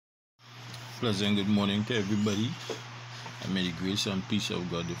Pleasant good morning to everybody, and may the grace and peace of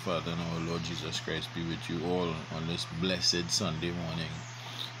God the Father and our Lord Jesus Christ be with you all on this blessed Sunday morning.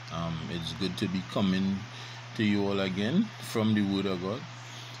 It's good to be coming to you all again from the Word of God,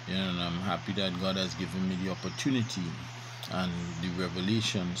 and I'm happy that God has given me the opportunity and the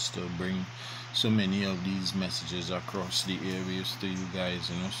revelations to bring so many of these messages across the areas to you guys.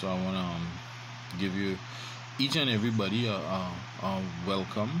 So I want to give you each and everybody a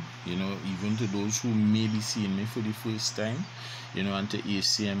welcome, even to those who may be seeing me for the first time, and to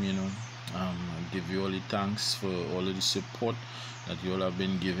ACM, I give you all the thanks for all of the support that you all have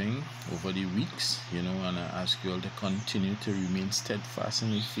been giving over the weeks, and I ask you all to continue to remain steadfast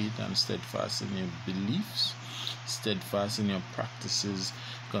in your faith and steadfast in your beliefs, steadfast in your practices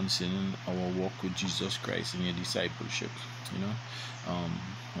concerning our walk with Jesus Christ and your discipleship.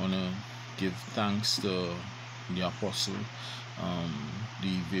 I want to give thanks to the apostle,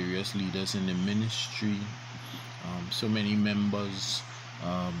 the various leaders in the ministry, so many members,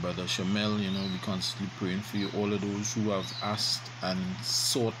 Brother Shamel, we constantly praying for you, all of those who have asked and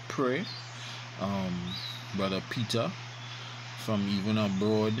sought prayer, Brother Peter from even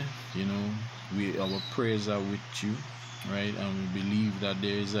abroad, our prayers are with you, right? And we believe that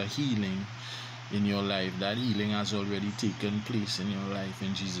there is a healing in your life. That healing has already taken place in your life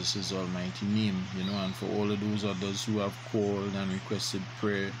in Jesus' almighty name, and for all of those others who have called and requested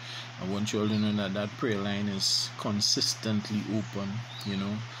prayer, I want you all to know that prayer line is consistently open,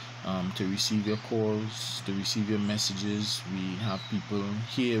 to receive your calls, to receive your messages. We have people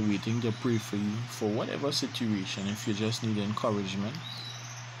here waiting to pray for you for whatever situation. If you just need encouragement,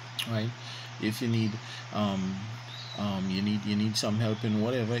 right? If you need you need some help in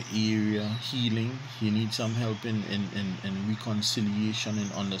whatever area, healing, you need some help in reconciliation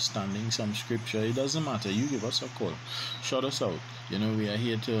and understanding some scripture, it doesn't matter, you give us a call, shout us out. We are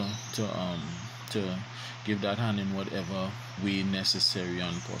here to give that hand in whatever way necessary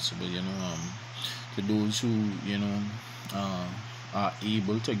and possible. To those who are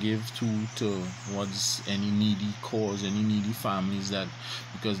able to give towards any needy cause, any needy families, that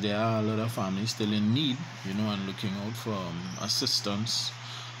because there are a lot of families still in need, and looking out for assistance.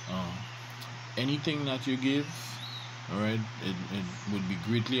 Anything that you give, all right, it would be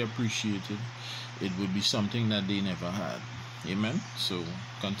greatly appreciated. It would be something that they never had. Amen. So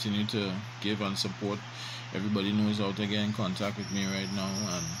continue to give and support. Everybody knows how to get in contact with me right now.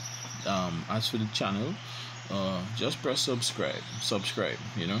 And as for the channel, just press subscribe.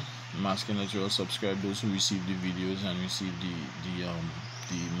 I'm asking that you all subscribe, those who receive the videos and receive the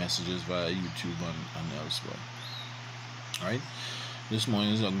messages via YouTube and elsewhere. All right, this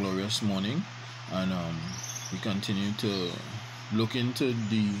morning is a glorious morning, and we continue to look into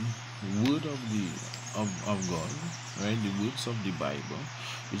the word of God, right? The words of the Bible,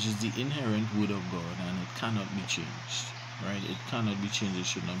 which is the inherent word of God, and it cannot be changed, right? It cannot be changed. It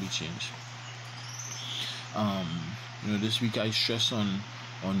should not be changed. This week I stress on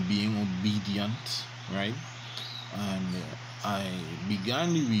being obedient, right? And I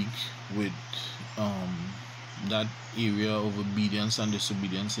began the week with that area of obedience and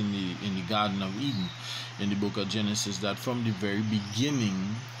disobedience in the Garden of Eden, in the book of Genesis. That from the very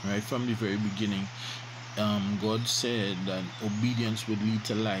beginning, right? From the very beginning, God said that obedience would lead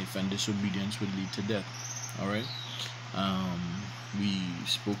to life and disobedience would lead to death. All right. We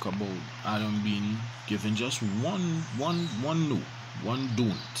spoke about Adam being given just one no, one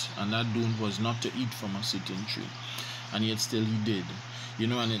don't, and that don't was not to eat from a certain tree, and yet still he did.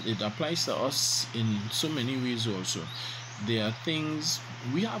 And it applies to us in so many ways also. There are things,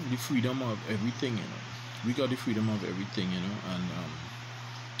 we have the freedom of everything, we got the freedom of everything,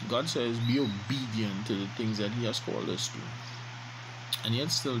 and God says be obedient to the things that he has called us to, and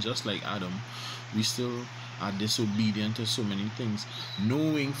yet still, just like Adam, we still are disobedient to so many things,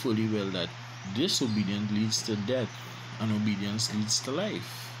 knowing fully well that disobedience leads to death and obedience leads to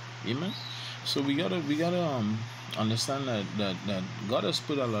life. Amen. So we gotta understand that God has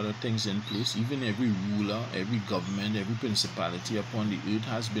put a lot of things in place. Even every ruler, every government, every principality upon the earth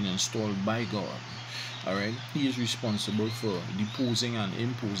has been installed by God. All right, he is responsible for deposing and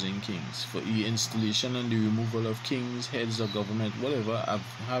imposing kings, for the installation and the removal of kings, heads of government, whatever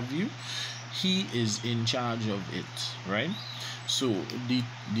have you. He is in charge of it, right? So the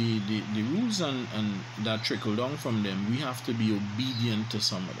rules and that trickle down from them, we have to be obedient to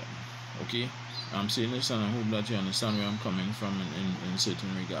some of them. Okay, I'm saying this and I hope that you understand where I'm coming from in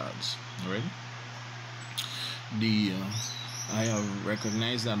certain regards. All right. I have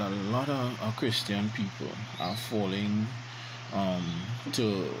recognized that a lot of Christian people are falling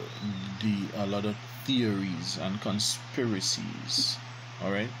to a lot of theories and conspiracies.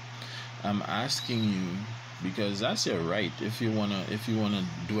 All right. I'm asking you, because that's your right, if you wanna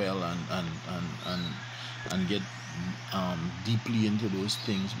dwell and get deeply into those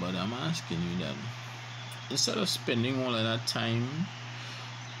things. But I'm asking you that instead of spending all of that time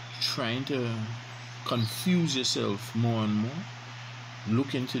trying to confuse yourself more and more,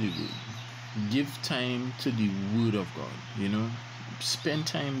 look into the word. Give time to the word of God. Spend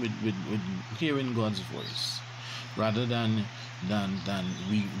time with hearing God's voice, rather than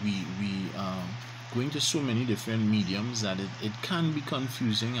we going to so many different mediums that it can be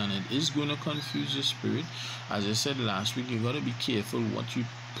confusing, and it is going to confuse your spirit. As I said last week, you got to be careful what you're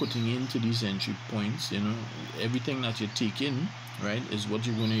putting into these entry points. Everything that you take in, right, is what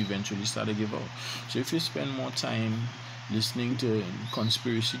you're going to eventually start to give out. So if you spend more time listening to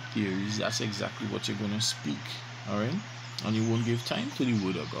conspiracy theories, that's exactly what you're going to speak. All right, and you won't give time to the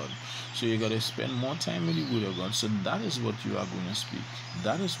word of God. So you got to spend more time with the word of God. So that is what you are going to speak.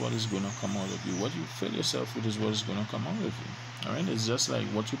 That is what is going to come out of you. What you fill yourself with is what is going to come out of you. All right, it's just like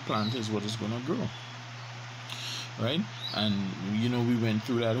what you plant is what is going to grow. Right? And we went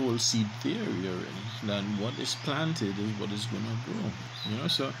through that whole seed theory already, that what is planted is what is going to grow.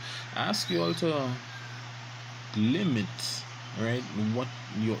 So I ask you all to limit, right, what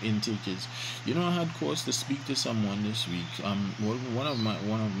your intake is. I had cause to speak to someone this week, one of my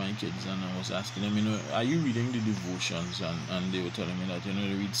kids, and I was asking them, are you reading the devotions? And they were telling me that they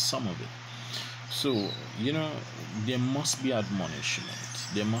read some of it. So there must be admonishment.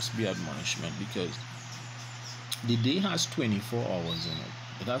 Because the day has 24 hours in it.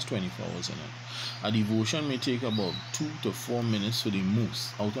 It has 24 hours in it. A devotion may take about 2 to 4 minutes for the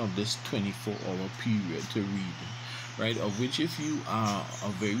most out of this 24-hour period to read, right? Of which, if you are a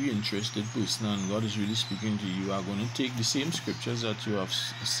very interested person and God is really speaking to you, are going to take the same scriptures that you have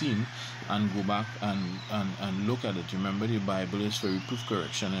seen and go back and look at it. Remember, the Bible is for reproof,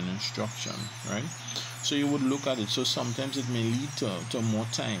 correction, and instruction, right? So you would look at it. So sometimes it may lead to more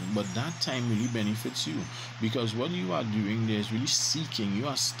time, but that time really benefits you, because what you are doing there is really seeking. You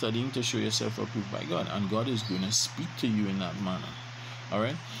are studying to show yourself approved by God, and God is going to speak to you in that manner. All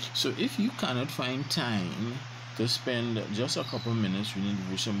right. So if you cannot find time to spend just a couple minutes reading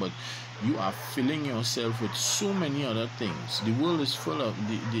devotion, but you are filling yourself with so many other things. The world is full of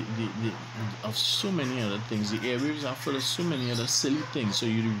of so many other things. The airwaves are full of so many other silly things. So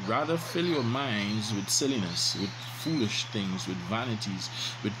you'd rather fill your minds with silliness, with foolish things, with vanities,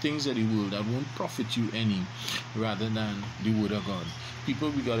 with things of the world that won't profit you any, rather than the word of God.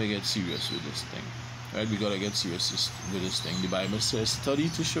 People, we gotta get serious with this thing. Right, we gotta get serious with this thing. The Bible says, "Study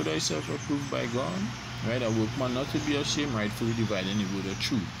to show thyself approved by God." Right, a workman not to be ashamed, rightfully dividing the word of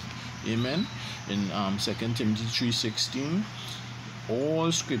truth. Amen. In 2 Timothy 3:16,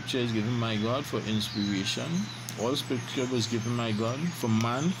 all scripture is given by God for inspiration. All scripture was given by God for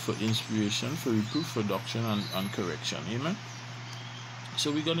man, for inspiration, for reproof, for doctrine, and correction. Amen.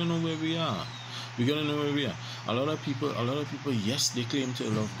 So we gotta know where we are. A lot of people, yes, they claim to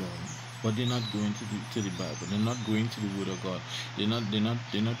love God, but they're not going to the Bible. They're not going to the Word of God. They're not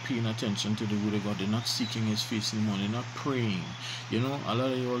paying attention to the Word of God. They're not seeking His face anymore. They're not praying. A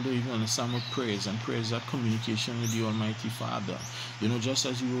lot of you all don't even understand what prayers, and prayers that communication with the Almighty Father. Just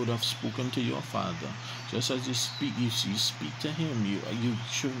as you would have spoken to your Father, just as you speak to Him. You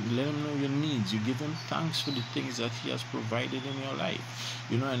should let Him know your needs. You give Him thanks for the things that He has provided in your life.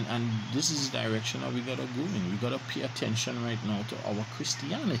 And this is the direction that we gotta go in. We gotta pay attention right now to our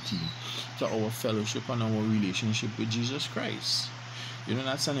Christianity, to our fellowship and our relationship with Jesus Christ.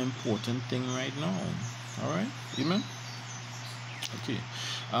 That's an important thing right now. All right, amen. Okay,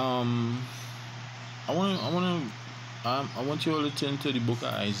 I want you all to turn to the book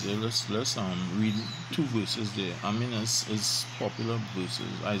of Isaiah. Let's read 2 verses there. It's popular verses.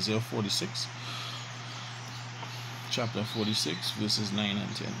 Isaiah 46, chapter 46, verses 9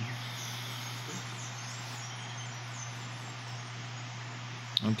 and 10.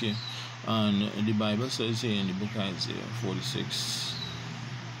 Okay, and the Bible says here in the book of Isaiah 46,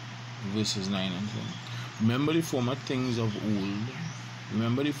 verses 9 and 10. Remember the former things of old.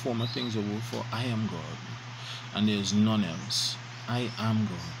 For I am God, and there is none else. I am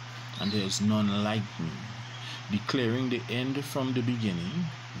God, and there is none like me, declaring the end from the beginning,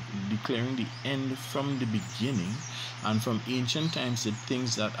 and from ancient times the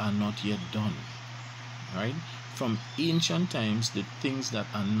things that are not yet done. Right? From ancient times the things that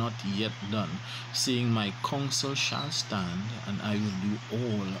are not yet done, saying, my counsel shall stand, and I will do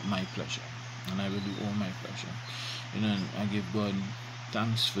all my pleasure. And I give God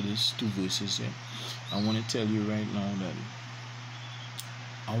thanks for these 2 verses here. I want to tell you right now that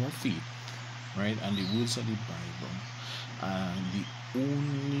our faith, right, and the words of the Bible are the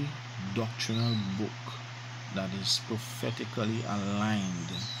only doctrinal book that is prophetically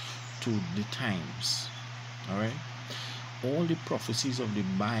aligned to the times. All right, all the prophecies of the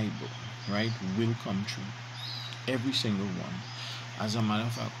Bible, right, will come true. Every single one. As a matter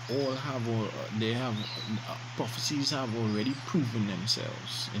of fact, prophecies have already proven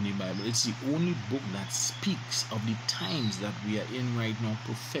themselves in the Bible. It's the only book that speaks of the times that we are in right now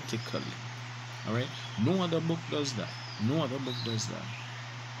prophetically. All right, no other book does that. No other book does that.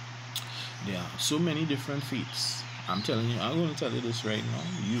 There are so many different faiths. I'm telling you, I'm going to tell you this right now.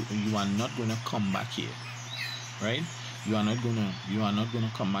 You are not going to come back here, right? You are not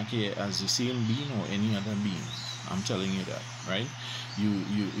gonna come back here as the same being or any other being. I'm telling you that, right?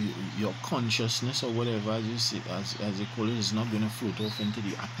 Your consciousness or whatever as they call it is not gonna float off into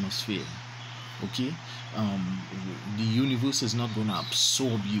the atmosphere. Okay, the universe is not gonna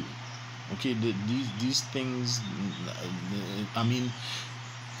absorb you. Okay, these things. I mean,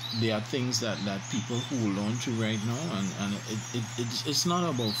 there are things that people hold on to right now, and it's not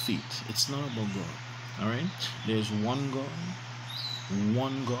about faith. It's not about God. All right, there's one God,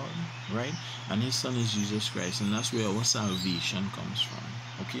 right, and his son is Jesus Christ, and that's where our salvation comes from.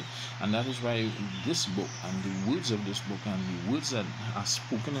 Okay, and that is why this book and the words of this book and the words that are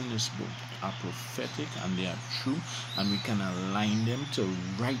spoken in this book are prophetic and they are true, and we can align them to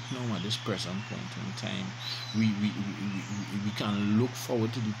right now at this present point in time. We can look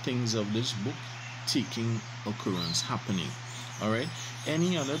forward to the things of this book taking occurrence, happening. All right,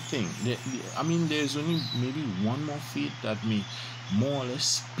 any other thing, I mean, there's only maybe one more faith that may more or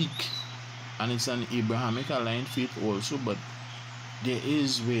less speak, and it's an Abrahamic aligned faith also, but there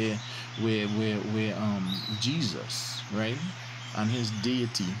is where Jesus, right, and his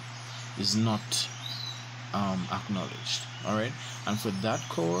deity is not acknowledged. All right, and for that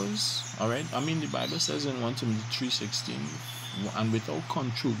cause, all right, I mean, the Bible says in 1 Timothy 3:16, and without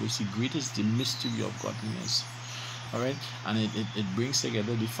controversy, great is the mystery of godliness. All right, and it brings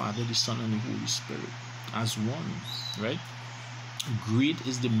together the Father, the Son, and the Holy Spirit as one, right? Great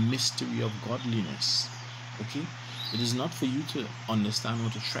is the mystery of godliness. Okay, it is not for you to understand or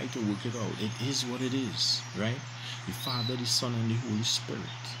to try to work it out. It is what it is, right? The Father, the Son, and the Holy Spirit.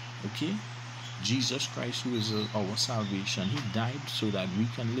 Okay, Jesus Christ, who is our salvation, he died so that we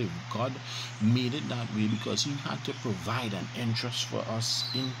can live. God made it that way because he had to provide an entrance for us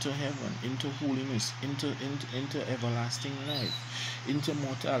into heaven, into holiness, into everlasting life, into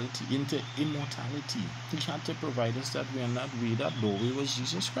mortality, into immortality. He had to provide us that way, and that way, that doorway was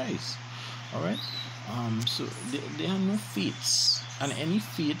Jesus Christ. All right, so there are no faiths, and any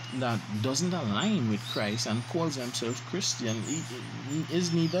faith that doesn't align with Christ and calls themselves Christian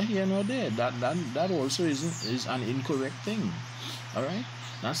is neither here nor there. That also is an incorrect thing. All right,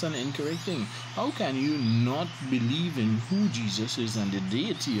 that's an incorrect thing. How can you not believe in who Jesus is and the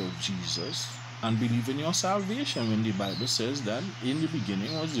deity of Jesus and believe in your salvation when the Bible says that in the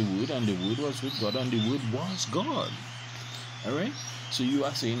beginning was the Word, and the Word was with God, and the Word was God? All right, so you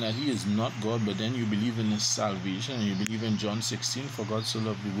are saying that he is not God, but then you believe in his salvation, and you believe in John 16, for God so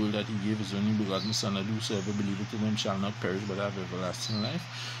loved the world that he gave his only begotten Son, that whosoever believeth in him shall not perish but have everlasting life.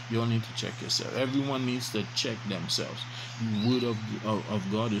 You all need to check yourself. Everyone needs to check themselves. The word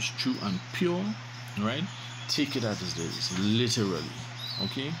of God is true and pure, right? Take it as it is, literally.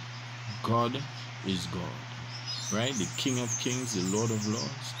 Okay, God is God, right? The King of Kings, the Lord of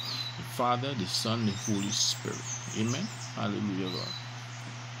Lords, the Father, the Son, the Holy Spirit. Amen. Hallelujah, God.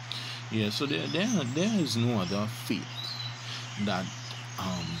 Yeah, so there is no other faith that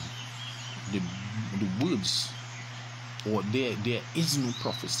the words, or there is no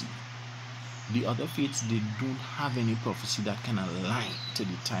prophecy. The other faiths, they don't have any prophecy that can align to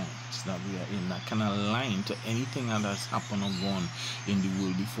the times that we are in, that can align to anything that has happened or gone in the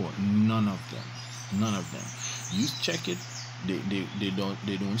world before. None of them. You check it. They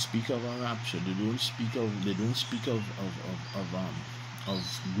don't speak of a rapture. They don't speak of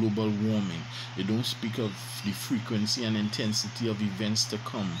global warming. They don't speak of the frequency and intensity of events to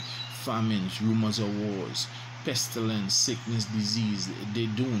come, famines, rumors of wars, pestilence, sickness, disease. They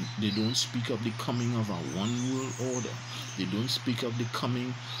don't speak of the coming of a one world order. They don't speak of the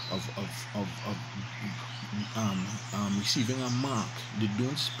coming of receiving a mark. They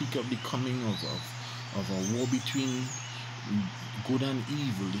don't speak of the coming of a war between good and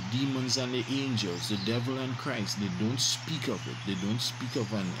evil, the demons and the angels, the devil and Christ. They don't speak of it. They don't speak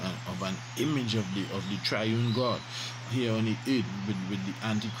of an image of the triune God here on the earth with the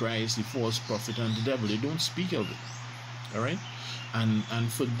Antichrist, the false prophet, and the devil. They don't speak of it. All right, and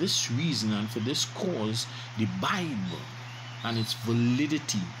for this reason and for this cause, the Bible and its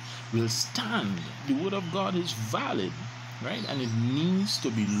validity will stand. The word of God is valid. right? And it needs to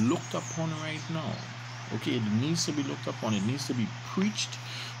be looked upon right now. Okay, it needs to be looked upon. It needs to be preached.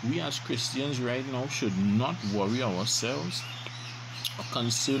 We as Christians right now should not worry ourselves or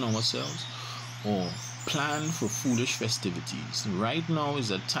concern ourselves or plan for foolish festivities. Right now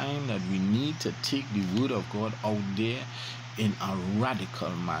is a time that we need to take the word of God out there in a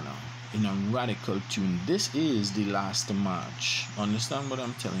radical manner, in a radical tune. This is the last march. Understand what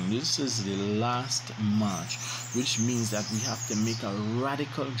I'm telling you? This is the last march, which means that we have to make a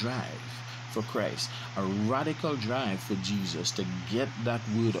radical drive for Christ, a radical drive for Jesus, to get that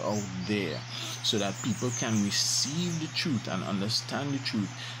word out there so that people can receive the truth and understand the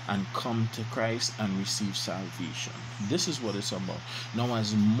truth and come to Christ and receive salvation. This is what it's about. Now,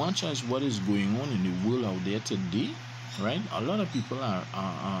 as much as what is going on in the world out there today, right, a lot of people are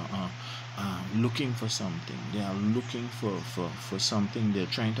looking for something. They are looking for something. They're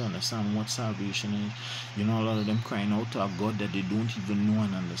trying to understand what salvation is. You know, a lot of them crying out to a God that they don't even know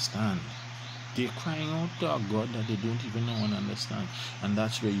and understand. They're crying out to a God that they don't even know and understand. And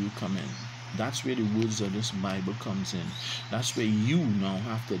that's where you come in. That's where the words of this Bible comes in. That's where you now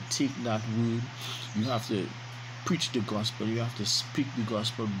have to take that word. You have to preach the gospel. You have to speak the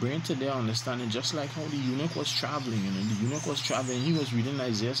gospel. Bring to their understanding, just like how the eunuch was traveling. You know, the eunuch was traveling. He was reading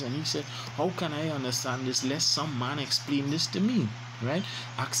Isaiah, and he said, "How can I understand this? Let some man explain this to me." Right?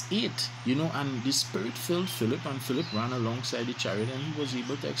 Acts 8, you know, and the Spirit filled Philip, and Philip ran alongside the chariot, and he was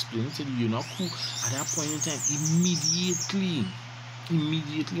able to explain to the eunuch, who at that point in time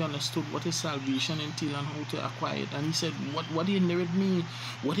immediately understood what is salvation entail and how to acquire it. And he said, what inherit me?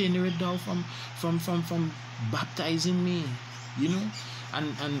 What inherit thou from baptizing me? You know,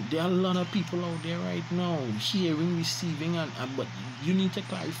 and there are a lot of people out there right now hearing, receiving, and but you need to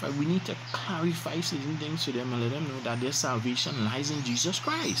clarify. We need to clarify certain things to them and let them know that their salvation lies in Jesus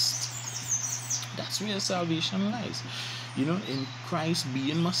Christ. That's where salvation lies. You know, in Christ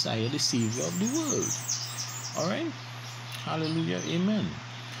being Messiah, the Savior of the world. All right. Hallelujah. Amen.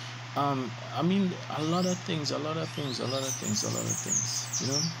 I mean, a lot of things. You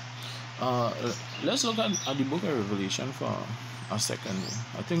know. Let's look at the book of Revelation for a second.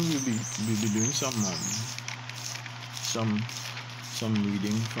 I think we'll be doing some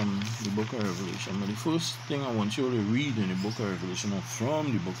reading from the book of Revelation. But the first thing I want you to read in the book of Revelation, or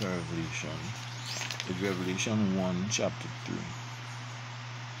from the book of Revelation, is Revelation 1, chapter 3.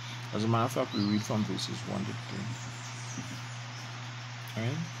 As a matter of fact, we read from verses 1 to 3.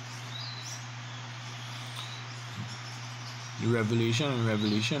 Alright?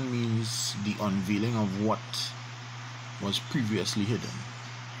 Revelation means the unveiling of what was previously hidden.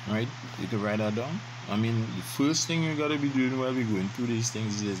 Right? You can write that down. I mean, the first thing you gotta be doing while we're going through these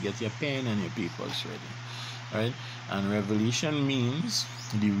things is get your pen and your papers ready. Right? And revelation means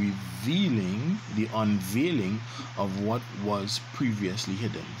the revealing, the unveiling of what was previously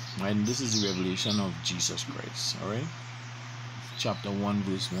hidden. Right? And this is the revelation of Jesus Christ. Alright? Chapter 1,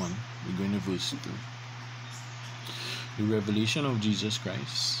 verse 1. We're going to verse 2. The revelation of Jesus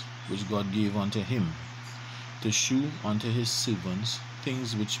Christ, which God gave unto him, to shew unto his servants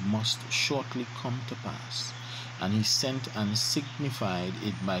things which must shortly come to pass. And he sent and signified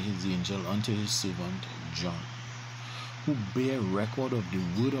it by his angel unto his servant John, who bear record of the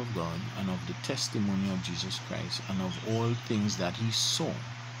word of God and of the testimony of Jesus Christ, and of all things that he saw.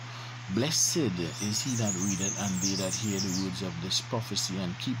 Blessed is he that readeth, and they that hear the words of this prophecy,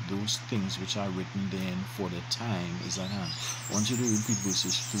 and keep those things which are written therein, for the time is at hand. I want you to repeat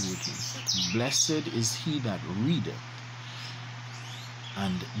verses 2 with me. Blessed is he that readeth,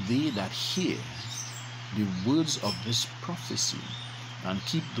 and they that hear the words of this prophecy, and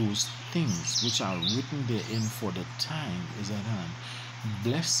keep those things which are written therein, for the time is at hand.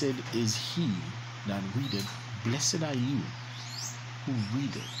 Blessed is he that readeth. Blessed are you who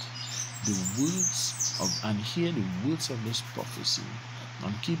readeth the words of, and hear the words of this prophecy,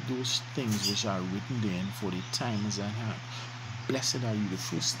 and keep those things which are written therein, for the time is at hand. Blessed are you. The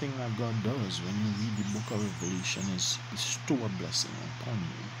first thing that God does when you read the book of Revelation is bestow a blessing upon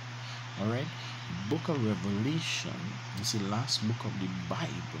you. Alright? Book of Revelation is the last book of the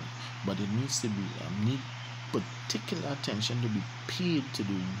Bible, but it needs to be need particular attention to be paid to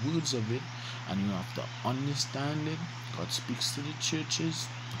the words of it, and you have to understand it. God speaks to the churches.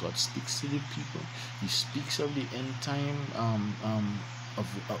 God speaks to the people. He speaks of the end time of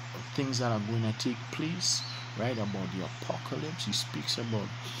things that are going to take place, right? About the apocalypse. He speaks about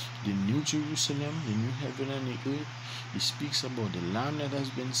the new Jerusalem, the new heaven and the earth. He speaks about the lamb that has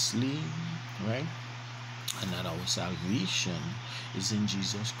been slain, right? And that our salvation is in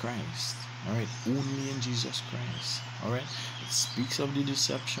Jesus Christ. All right, only in Jesus Christ. All right, it speaks of the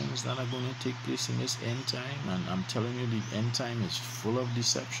deceptions that are going to take place in this end time, and I'm telling you, the end time is full of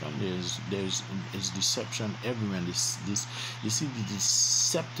deception. There's deception everywhere. And this you see, the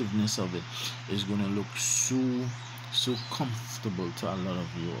deceptiveness of it is going to look so comfortable to a lot of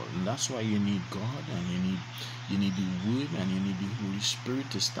you all, and that's why you need God, and you need the Word, and you need the Holy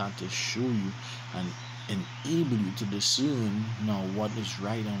Spirit to start to show you and enable you to discern now what is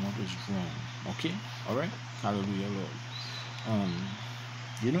right and what is wrong. Okay, all right, hallelujah, Lord.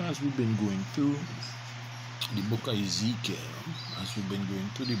 As we've been going through the book of Ezekiel,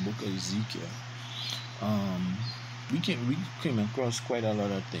 we came across quite a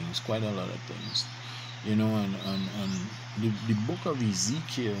lot of things, and the book of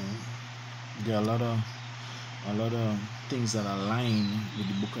Ezekiel, there are a lot of things that align with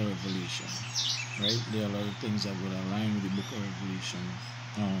the book of Revelation, right? There are a lot of things that would align with the book of Revelation.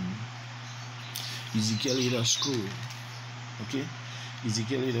 Ezekiel ate a scroll, okay?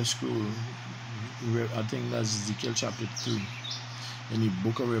 Ezekiel ate a scroll. I think that's Ezekiel chapter 3. In the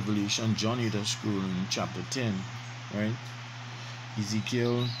book of Revelation, John ate a scroll in chapter 10, right?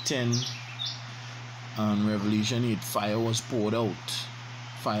 Ezekiel 10 and Revelation 8, fire was poured out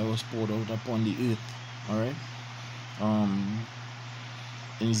upon the earth. All right.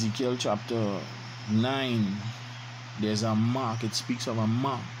 In Ezekiel chapter 9, there's a mark. It speaks of a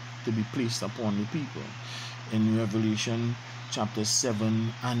mark to be placed upon the people. In Revelation chapter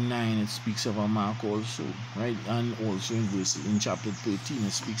 7 and 9, it speaks of a mark also, right? And also in chapter 13,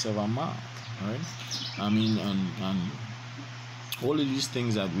 it speaks of a mark, right? And all of these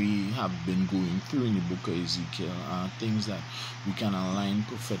things that we have been going through in the book of Ezekiel are things that we can align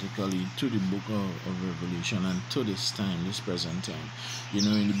prophetically to the book of Revelation and to this present time.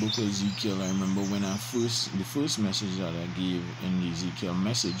 In the book of Ezekiel, I remember when the first message that I gave in the Ezekiel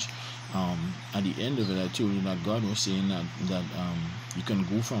message, at the end of it, I told you that God was saying that you can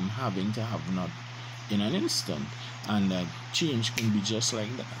go from having to have not in an instant, and that change can be just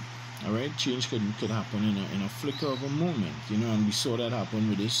like that. All right, change could happen in a flicker of a moment, and we saw that happen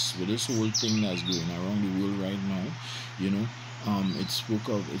with this whole thing that's going around the world right now.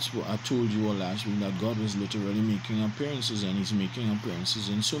 I told you all last week that God was literally making appearances, and He's making appearances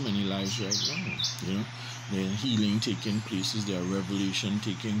in so many lives right now. There's healing taking places, there are revelation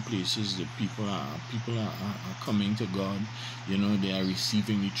taking places. The people are coming to God. They are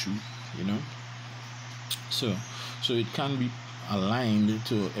receiving the truth. So it can be aligned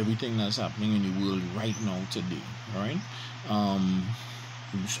to everything that's happening in the world right now today. All right.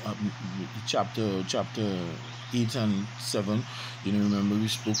 Chapter 8 and 7, remember we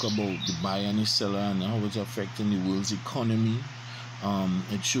spoke about the buyer and the seller and how it's affecting the world's economy.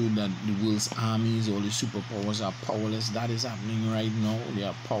 It showed that the world's armies, all the superpowers, are powerless. That is happening right now. They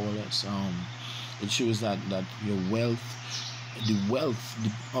are powerless. It shows that your wealth, the wealth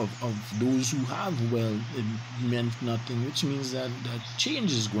of those who have wealth, it meant nothing, which means that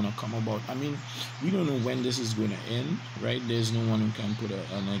change is going to come about. We don't know when this is going to end, right? There's no one who can put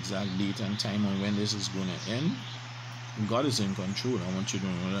an exact date and time on when this is going to end. God is in control. I want you to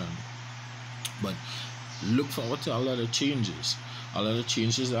know that. But look forward to a lot of changes. A lot of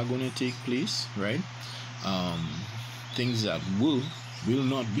changes are going to take place, right? Things that will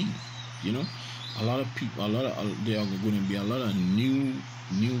not be, a lot of people, there are going to be a lot of new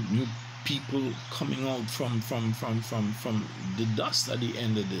people coming out from the dust at the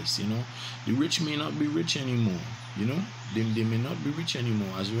end of this. The rich may not be rich anymore. They may not be rich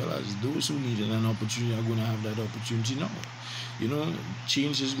anymore, as well as those who needed an opportunity are going to have that opportunity now.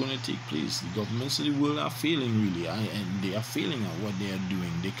 Change is going to take place. The governments of the world are failing, really, and they are failing at what they are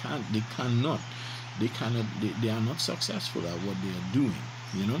doing. They are not successful at what they are doing.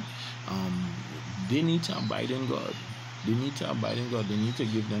 They need to abide in God. They need to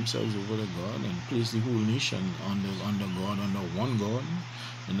give themselves over to God and place the whole nation under God, under one God,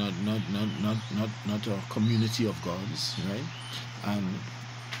 and not a community of gods, right? And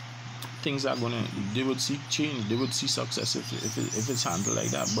things are they would see change, they would see success if it's handled like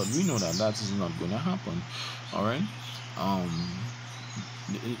that. But we know that is not going to happen. All right.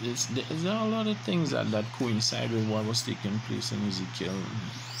 There are a lot of things that coincide with what was taking place in Ezekiel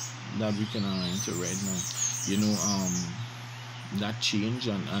that we can align to right now. That change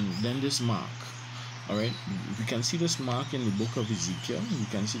and then this mark. All right, we can see this mark in the book of Ezekiel. We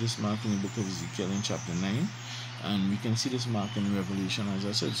can see this mark in the book of Ezekiel in chapter 9, and we can see this mark in Revelation, as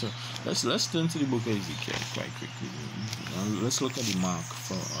I said. So let's turn to the book of Ezekiel quite quickly. Let's look at the mark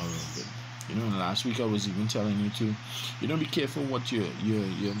for a little bit. Last week I was even telling you to, be careful what you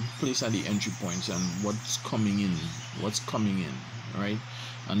place at the entry points and what's coming in. Right?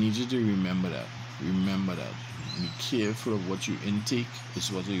 I need you to remember that. Be careful of what you intake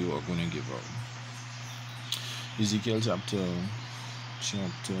is what you are going to give out. Ezekiel chapter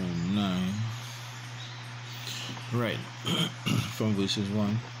 9. Right. From verses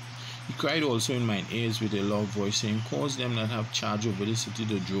 1. He cried also in mine ears with a loud voice, saying, cause them that have charge over the city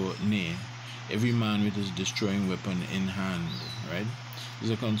to draw near, every man with his destroying weapon in hand. Right? This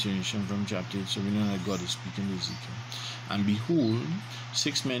is a continuation from chapter 8, so we know that God is speaking to Ezekiel. And behold,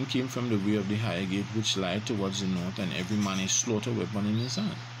 6 men came from the way of the higher gate, which lieth towards the north, and every man a slaughter weapon in his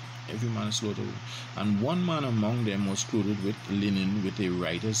hand. Every man a slaughter weapon. And one man among them was clothed with linen, with a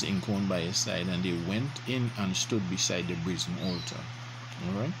writer's inkhorn by his side, and they went in and stood beside the brazen altar.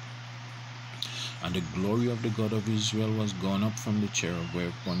 Alright? And the glory of the God of Israel was gone up from the cherub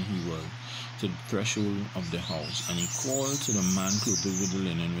whereupon he was to the threshold of the house. And he called to the man clothed with the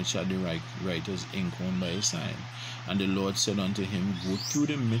linen, which had the writer's inkhorn by his side. And the Lord said unto him, go through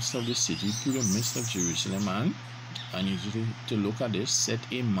the midst of the city, through the midst of Jerusalem, and I need you to look at this, set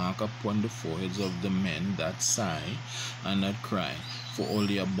a mark upon the foreheads of the men that sigh and that cry for all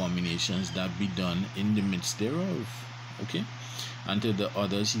the abominations that be done in the midst thereof. Okay? And to the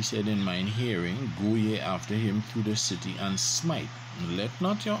others he said in mine hearing, go ye after him through the city, and smite. Let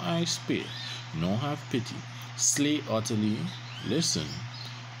not your eyes spare, nor have pity. Slay utterly, listen,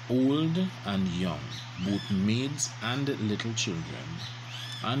 old and young, both maids and little children,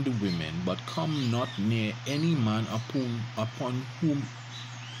 and women, but come not near any man upon whom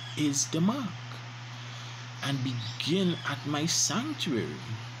is the mark, and begin at my sanctuary.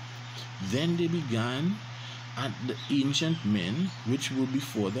 Then they began at the ancient men which were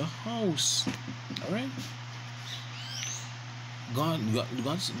before the house. Alright?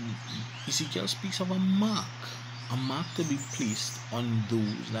 God's Ezekiel speaks of a mark to be placed on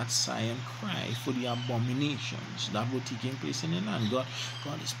those that sigh and cry for the abominations that were taking place in the land. God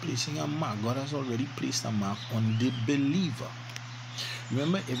is placing a mark. God has already placed a mark on the believer.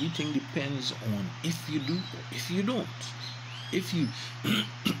 Remember, everything depends on if you do or if you don't. If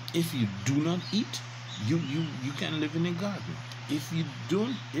you do not eat, you can live in a garden. If you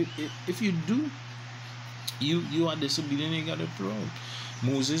don't, if you do, you are disobedient and you got to throw out.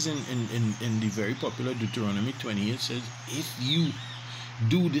 Moses in the very popular Deuteronomy 28 says, if you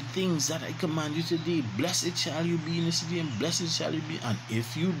do the things that I command you today, blessed shall you be in the city, and blessed shall you be, and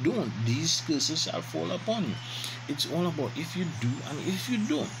if you don't, these curses shall fall upon you. It's all about if you do and if you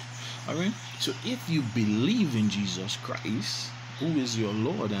don't. Alright? So if you believe in Jesus Christ, who is your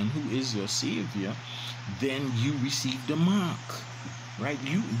Lord and who is your Savior, then you receive the mark. Right?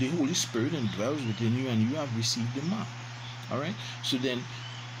 The Holy Spirit indwells within you, and you have received the mark. Alright? So then,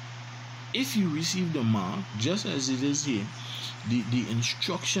 if you receive the mark, just as it is here, the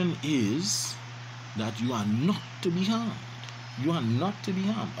instruction is that you are not to be harmed. You are not to be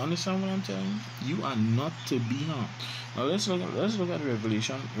harmed. Understand what I'm telling you? You are not to be harmed. Now let's look at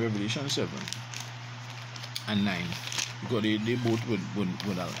Revelation 7 and 9. Because they both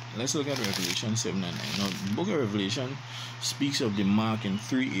would allow. Let's look at Revelation 7 and 9. Now, the book of Revelation speaks of the mark in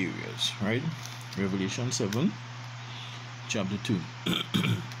 3 areas, right? Revelation 7, chapter 2.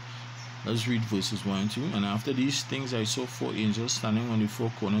 Let's read verses 1 and 2. And after these things I saw 4 angels standing on the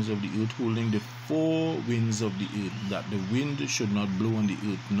 4 corners of the earth, holding the 4 winds of the earth, that the wind should not blow on the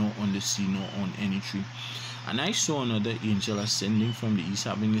earth, nor on the sea, nor on any tree. And I saw another angel ascending from the east,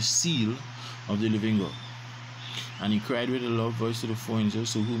 having the seal of the living God. And he cried with a loud voice to the 4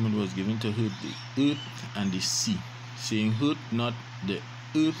 angels, to whom it was given to hurt the earth and the sea, saying, hurt not the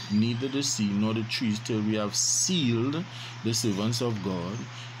earth, neither the sea, nor the trees, till we have sealed the servants of God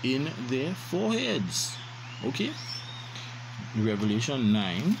in their foreheads. Okay? Revelation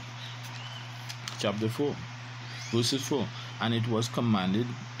 9, chapter 4, verses 4. And it was commanded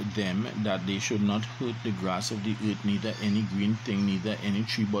them that they should not hurt the grass of the earth, neither any green thing, neither any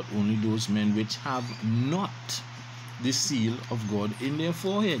tree, but only those men which have not the seal of God in their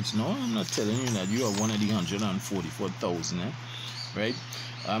foreheads. No, I'm not telling you that you are one of the 144,000, right?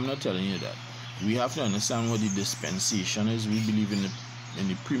 I'm not telling you that. We have to understand what the dispensation is. We believe in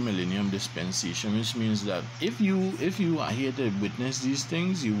the premillennium dispensation, which means that if you are here to witness these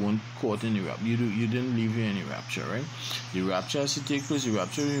things, you won't caught in the rapture. You didn't leave here in the rapture, right? The rapture has to take place. The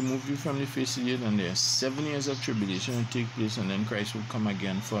rapture will remove you from the face of the earth, and there are 7 years of tribulation will take place, and then Christ will come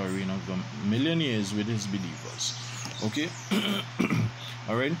again for a reign of 1,000,000 years with his believers. Okay?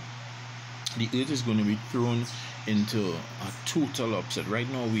 Alright? The earth is going to be thrown into a total upset. Right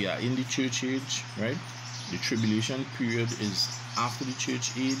now we are in the church age, right? The tribulation period is after the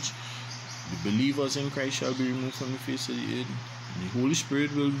church age. The believers in Christ shall be removed from the face of the earth. The Holy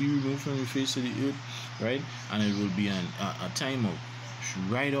Spirit will be removed from the face of the earth, right? And it will be a time of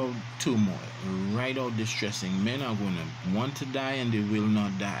right out turmoil, right out distressing. Men are going to want to die and they will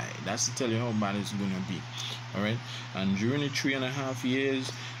not die. That's to tell you how bad it's going to be. All right. And during the 3.5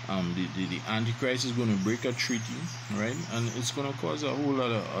 years, the Antichrist is going to break a treaty, right? And it's going to cause a whole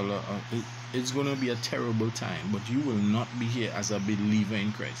lot of it's going to be a terrible time. But you will not be here as a believer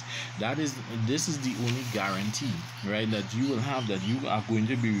in Christ. This is the only guarantee, right, that you will have, that you are going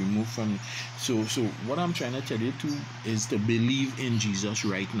to be removed from. So what I'm trying to tell you is to believe in Jesus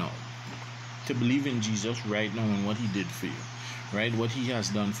right now. To believe in Jesus right now and what he did for you, right? What he has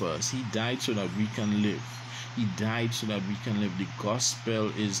done for us. He died so that we can live. He died so that we can live. The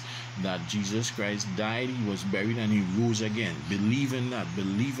gospel is that Jesus Christ died, he was buried, and he rose again. Believe in that.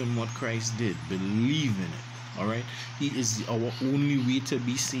 Believe in what Christ did. Believe in it. All right. He is our only way to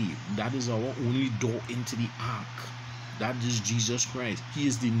be saved. That is our only door into the ark. That is Jesus Christ. He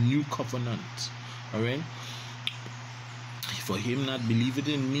is the new covenant. All right. For him not believed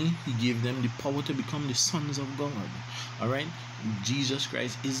in me, he gave them the power to become the sons of God. All right. Jesus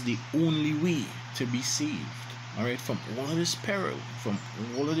Christ is the only way to be saved. All right, from all of this peril, from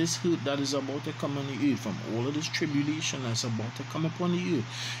all of this hurt that is about to come on the earth, from all of this tribulation that's about to come upon the earth,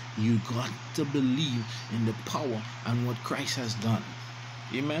 you got to believe in the power and what Christ has done.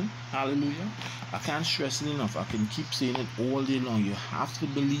 Amen. Hallelujah. I can't stress it enough. I can keep saying it all day long. You have to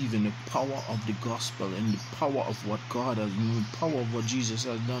believe in the power of the gospel and the power of what God has done, the power of what Jesus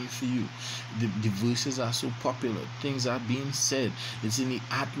has done for you. The verses are so popular. Things are being said. It's in the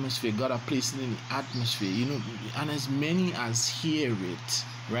atmosphere. God has placed it in the atmosphere. You know, and as many as hear it,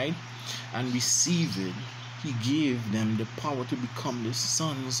 right, and receive it, he gave them the power to become the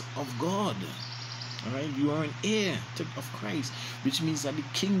sons of God. All right, you are an heir of Christ, which means that the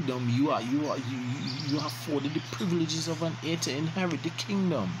kingdom you are afforded the privileges of an heir to inherit the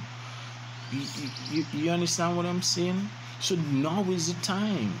kingdom. You understand what I'm saying? So now is the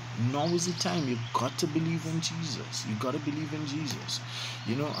time. Now is the time. You got to believe in Jesus. You got to believe in Jesus.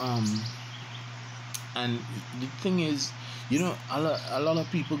 You know, and the thing is, you know, a lot of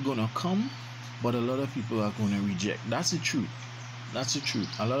people gonna come, but a lot of people are gonna reject. That's the truth. That's the truth.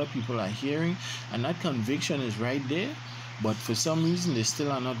 A lot of people are hearing, and that conviction is right there, but for some reason they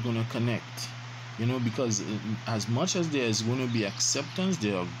still are not going to connect. You know, because as much as there is going to be acceptance,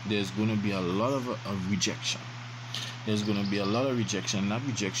 there's going to be a lot of rejection. There's going to be a lot of rejection. That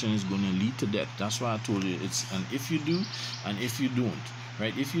rejection is going to lead to death. That's why I told you it's an if you do and if you don't.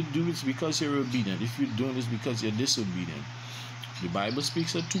 Right? If you do, it's because you're obedient. If you don't, it's because you're disobedient. The Bible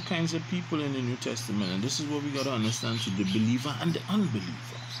speaks of two kinds of people in the New Testament, and this is what we got to understand: to the believer and the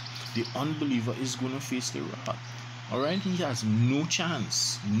unbeliever. The unbeliever is going to face the wrath. All right, he has no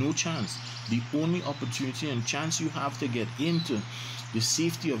chance. The only opportunity and chance you have to get into the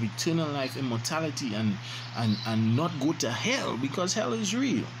safety of eternal life, immortality, and not go to hell, because hell is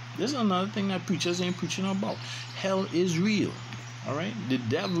real. This is another thing that preachers ain't preaching about. Hell is real. All right, the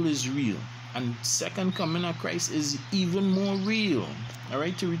devil is real. And second coming of Christ is even more real, all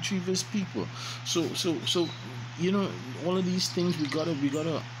right, to retrieve his people. So you know, all of these things we gotta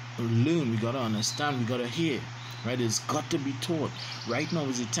learn, we gotta understand, we gotta hear, right? It's got to be taught. Right now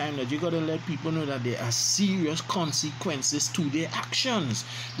is the time that you gotta let people know that there are serious consequences to their actions.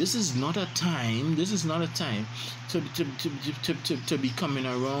 This is not a time to be coming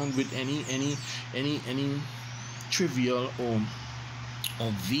around with any trivial or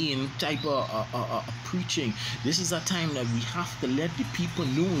vain type of preaching. This is a time that we have to let the people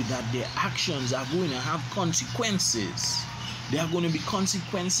know that their actions are going to have consequences. There are going to be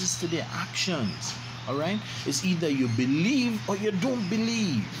consequences to their actions. All right, it's either you believe or you don't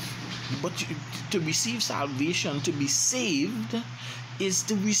believe. But to receive salvation, to be saved, is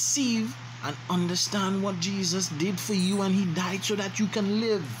to receive and understand what Jesus did for you, and he died so that you can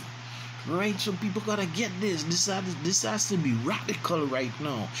live. Right, so people gotta get this. This has to be radical right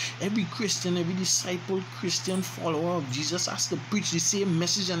now. Every Christian, every disciple, Christian follower of Jesus has to preach the same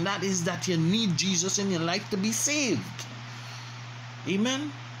message, and that is that you need Jesus in your life to be saved.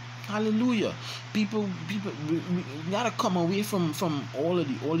 Amen. Hallelujah. People, we gotta come away from all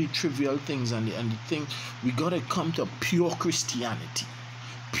the trivial things and the thing. We gotta come to pure Christianity,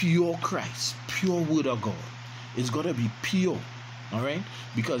 pure Christ, pure Word of God. It's gotta be pure. All right,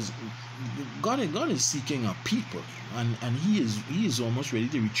 because God is seeking a people, and he is almost ready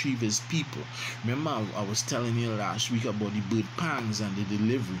to retrieve his people. Remember, I was telling you last week about the birth pangs and the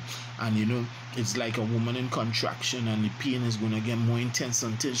delivery, and it's like a woman in contraction, and the pain is going to get more intense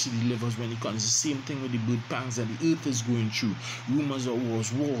until she delivers. When it comes, the same thing with the birth pangs that the earth is going through. Rumors of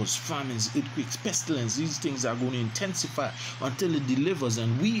wars, famines, earthquakes, pestilence. These things are going to intensify until it delivers,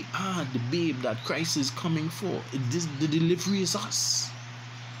 and we are the babe that Christ is coming for. The delivery is us.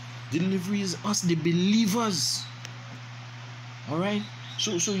 Delivery is us, the believers. All right.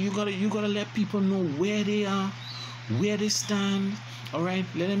 So you gotta let people know where they are, where they stand. All right.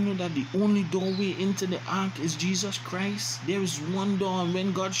 Let them know that the only doorway into the ark is Jesus Christ. There is one door, and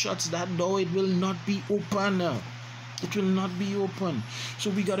when God shuts that door, it will not be open. It will not be open. So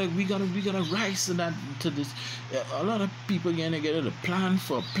we gotta rise to this. A lot of people gonna get a plan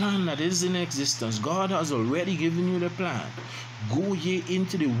for a plan that is in existence. God has already given you the plan. Go ye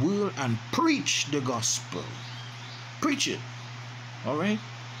into the world and preach the gospel. Preach it. All right.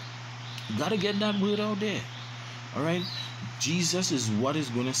 You gotta get that word out there. All right. Jesus is what is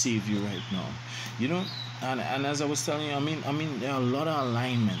gonna save you right now. And as I was telling you, I mean, there are a lot of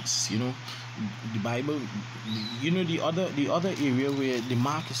alignments. The Bible, the other area where the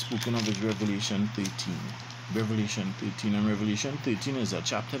mark is spoken of is Revelation 13. Revelation 13, and Revelation 13 is a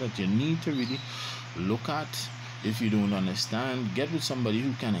chapter that you need to really look at. If you don't understand, get with somebody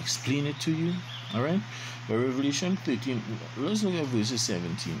who can explain it to you. All right. But Revelation 13, let's look at verses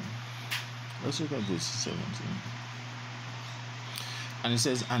 17. Let's look at verses 17. And it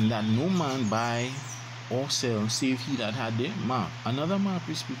says, and that no man buy or sell save he that had the mark. Another mark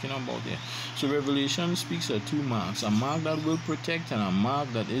we're speaking about there. So Revelation speaks of two marks: a mark that will protect, and a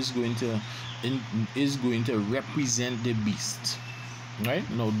mark that is going to represent the beast. Right.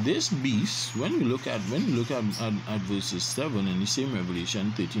 Now this beast, when you look at verses 7 in the same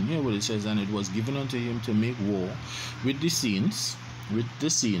Revelation 13, here what it says, and it was given unto him to make war with the saints,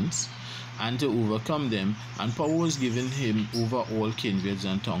 and to overcome them, and power was given him over all kindreds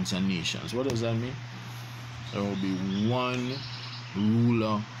and tongues and nations. What does that mean? There will be one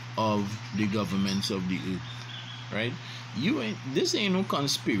ruler of the governments of the earth. Right? This ain't no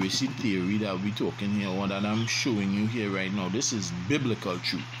conspiracy theory that we're talking here, or that I'm showing you here right now. This is biblical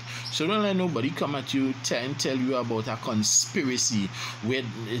truth. So don't let nobody come at you and tell you about a conspiracy where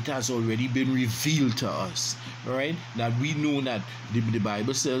it has already been revealed to us. Right? That we know that the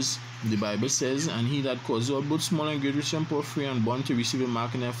Bible says, and he that causes all both small and great, rich and poor, free and born to receive a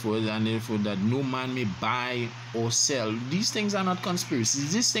mark in their forehead, and therefore that no man may buy or sell. These things are not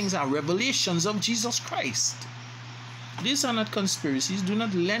conspiracies. These things are revelations of Jesus Christ. These are not conspiracies. Do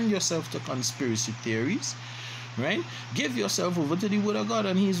not lend yourself to conspiracy theories. Right? Give yourself over to the word of God,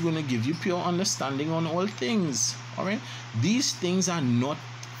 and he's going to give you pure understanding on all things. All right? These things are not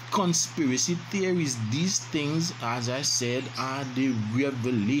conspiracy theories. These things, as I said, are the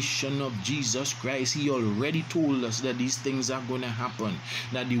revelation of Jesus Christ. He already told us that these things are going to happen,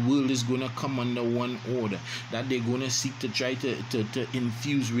 that the world is going to come under one order, that they're going to seek to try to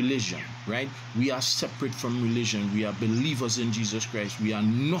infuse religion. Right? We are separate from religion. We are believers in Jesus Christ. We are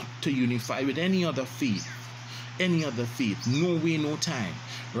not to unify with any other faith. No way, no time.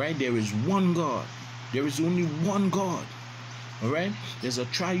 Right? There is one God. There is only one God. All right? There's a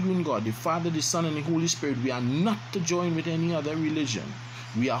triune God, the Father, the Son, and the Holy Spirit. We are not to join with any other religion.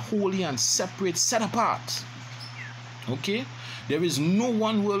 We are holy and separate, set apart. Okay? There is no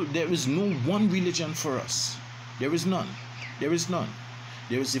one world. There is no one religion for us. There is none. There is none.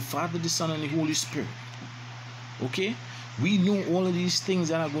 There is the Father, the Son, and the Holy Spirit. Okay? We know all of these things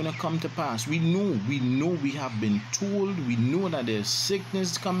that are going to come to pass. We know we have been told. We know that there's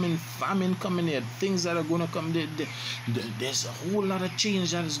sickness coming, famine coming, there are things that are going to come. There's a whole lot of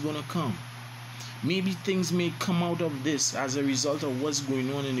change that is going to come. Maybe things may come out of this as a result of what's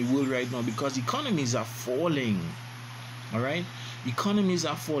going on in the world right now, because economies are falling. All right? Economies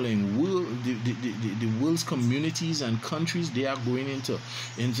are falling. The world's communities and countries, they are going into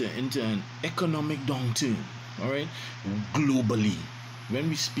an economic downturn. All right, globally. When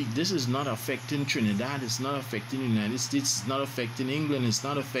we speak, this is not affecting Trinidad, it's not affecting the United States, it's not affecting England, it's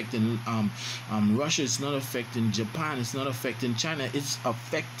not affecting Russia, it's not affecting Japan, it's not affecting China, it's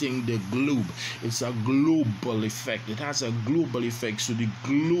affecting the globe. It's a global effect. It has a global effect. So the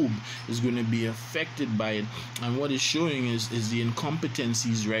globe is going to be affected by it. And what it's showing is the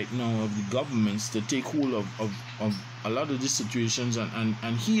incompetencies right now of the governments to take hold of a lot of these situations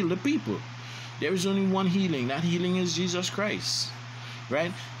and heal the people. There is only one healing. That healing is Jesus Christ.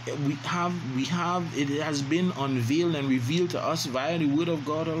 Right? We have it has been unveiled and revealed to us via the word of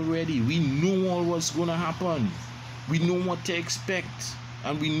God already. We know all what's going to happen. We know what to expect.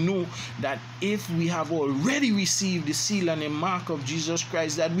 And we know that if we have already received the seal and the mark of Jesus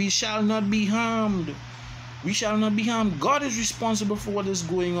Christ, that we shall not be harmed. We shall not be harmed. God is responsible for what is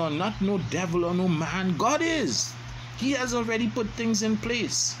going on, not no devil or no man. God is. He has already put things in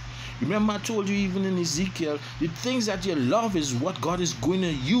place. Remember, I told you even in Ezekiel, the things that you love is what God is going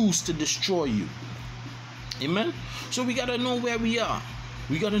to use to destroy you. Amen. So we got to know where we are.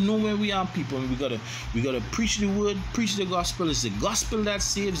 We got to know where we are, people. And we got to preach the word, preach the gospel. It's the gospel that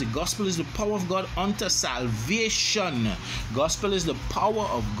saves. The gospel is the power of God unto salvation. Gospel is the power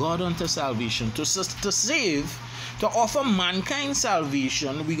of God unto salvation. To save, to offer mankind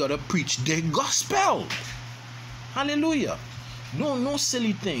salvation, we got to preach the gospel. Hallelujah. No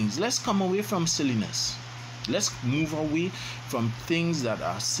silly things. Let's come away from silliness. Let's move away from things that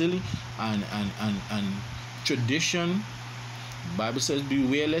are silly and tradition. The Bible says,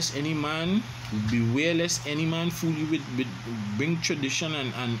 beware lest any man fool you with bring tradition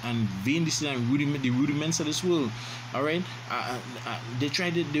and vain decision and the rudiments of this world. All right, they'll try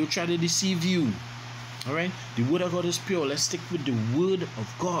to deceive you. All right, the word of God is pure. Let's stick with the word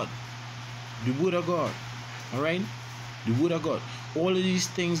of God. The word of God. All right, the word of God. All of these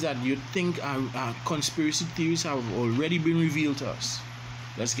things that you think are conspiracy theories have already been revealed to us.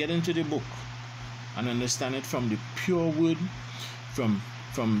 Let's get into the book and understand it from the pure word, from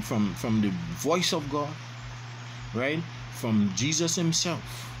the voice of God, right? From Jesus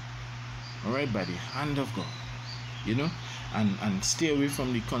himself, all right, by the hand of God, you know, and stay away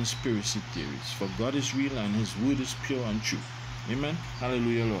from the conspiracy theories, for God is real and his word is pure and true. Amen.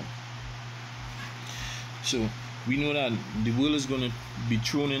 Hallelujah, Lord. So we know that the world is going to be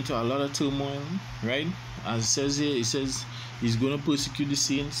thrown into a lot of turmoil, right? As it says here, it says he's going to persecute the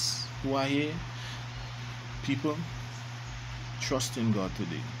saints who are here. People, trust in God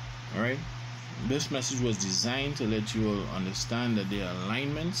today. All right, this message was designed to let you all understand that there are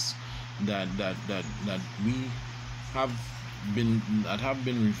alignments that we have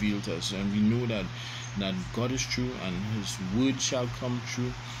been revealed to us, and we know that God is true and his word shall come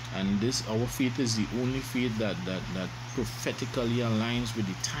true, and this, our faith, is the only faith that prophetically aligns with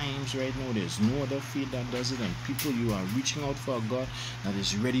the times right now. There's no other faith that does it, and people, you are reaching out for a God that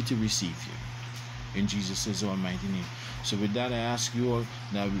is ready to receive you in Jesus' almighty name. So with that, I ask you all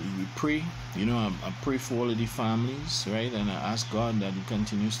that we pray. You know, I pray for all of the families, right? And I ask God that he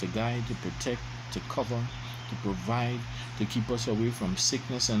continues to guide, to protect, to cover, to provide, to keep us away from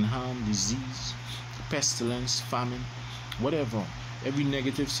sickness and harm, disease, pestilence, famine, whatever, every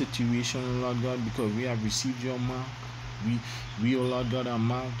negative situation, Lord God, because we have received your mark. We, oh Lord God, are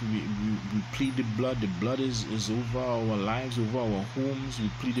marked. We plead the blood. The blood is over our lives, over our homes. We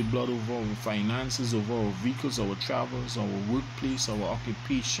plead the blood over our finances, over our vehicles, our travels, our workplace, our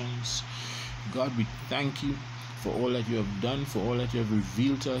occupations. God, we thank you for all that you have done, for all that you have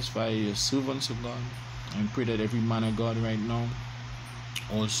revealed to us via your servants of God. And pray that every man of God right now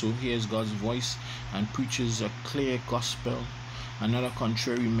also hears God's voice and preaches a clear gospel, another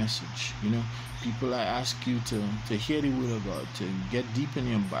contrary message. You know, people, I ask you to hear the word of God, to get deep in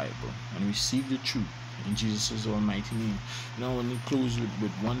your Bible and receive the truth in Jesus' almighty name. You know, I want to close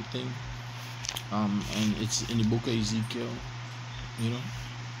with one thing, and it's in the book of Ezekiel, you know,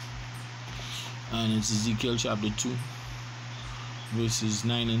 and it's Ezekiel chapter 2, verses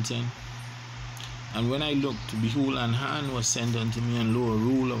 9 and 10. And when I looked, behold, an hand was sent unto me, and lo, a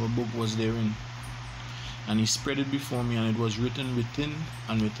roll of a book was therein. And he spread it before me, and it was written within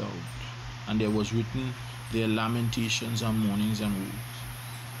and without. And there was written their lamentations and mournings and woes.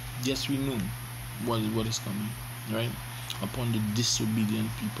 Yes, we know what is coming, right? Upon the disobedient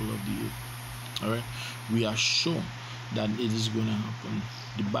people of the earth. Alright? We are sure that it is going to happen.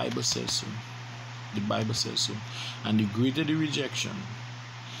 The Bible says so. The Bible says so. And the greater the rejection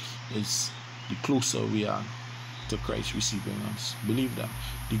is, the closer we are to Christ receiving us. Believe that.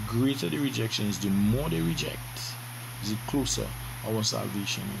 The greater the rejection is, the more they reject, the closer our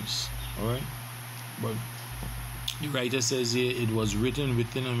salvation is. Alright? But the writer says here, it was written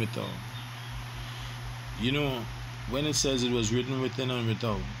within and without. You know, when it says it was written within and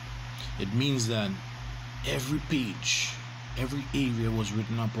without, it means that every page, every area was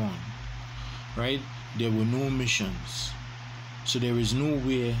written upon. Right? There were no omissions. So there is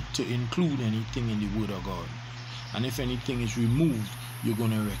nowhere to include anything in the word of God. And if anything is removed, you're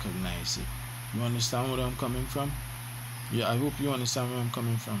going to recognize it. You understand where I'm coming from? Yeah, I hope you understand where I'm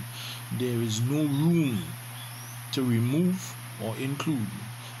coming from. There is no room to remove or include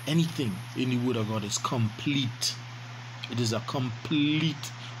anything in the word of God. It's complete. It is a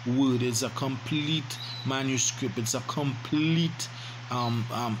complete word. It's a complete manuscript. It's a complete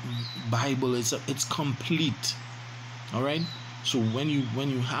Bible. It's complete. All right. So when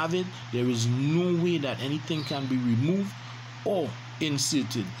you have it, there is no way that anything can be removed or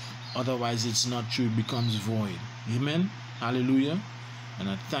inserted. Otherwise, it's not true. It becomes void. Amen. Hallelujah. And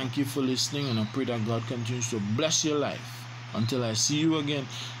I thank you for listening, and I pray that God continues to bless your life. Until I see you again,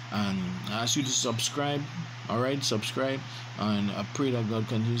 and I ask you to subscribe. Alright, subscribe. And I pray that God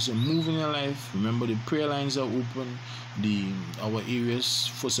continues to move in your life. Remember, the prayer lines are open. Our areas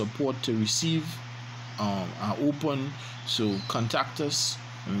for support to receive are open. So contact us,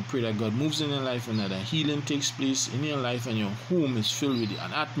 and we pray that God moves in your life, and that a healing takes place in your life, and your home is filled with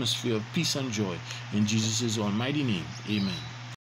an atmosphere of peace and joy. In Jesus' almighty name, amen.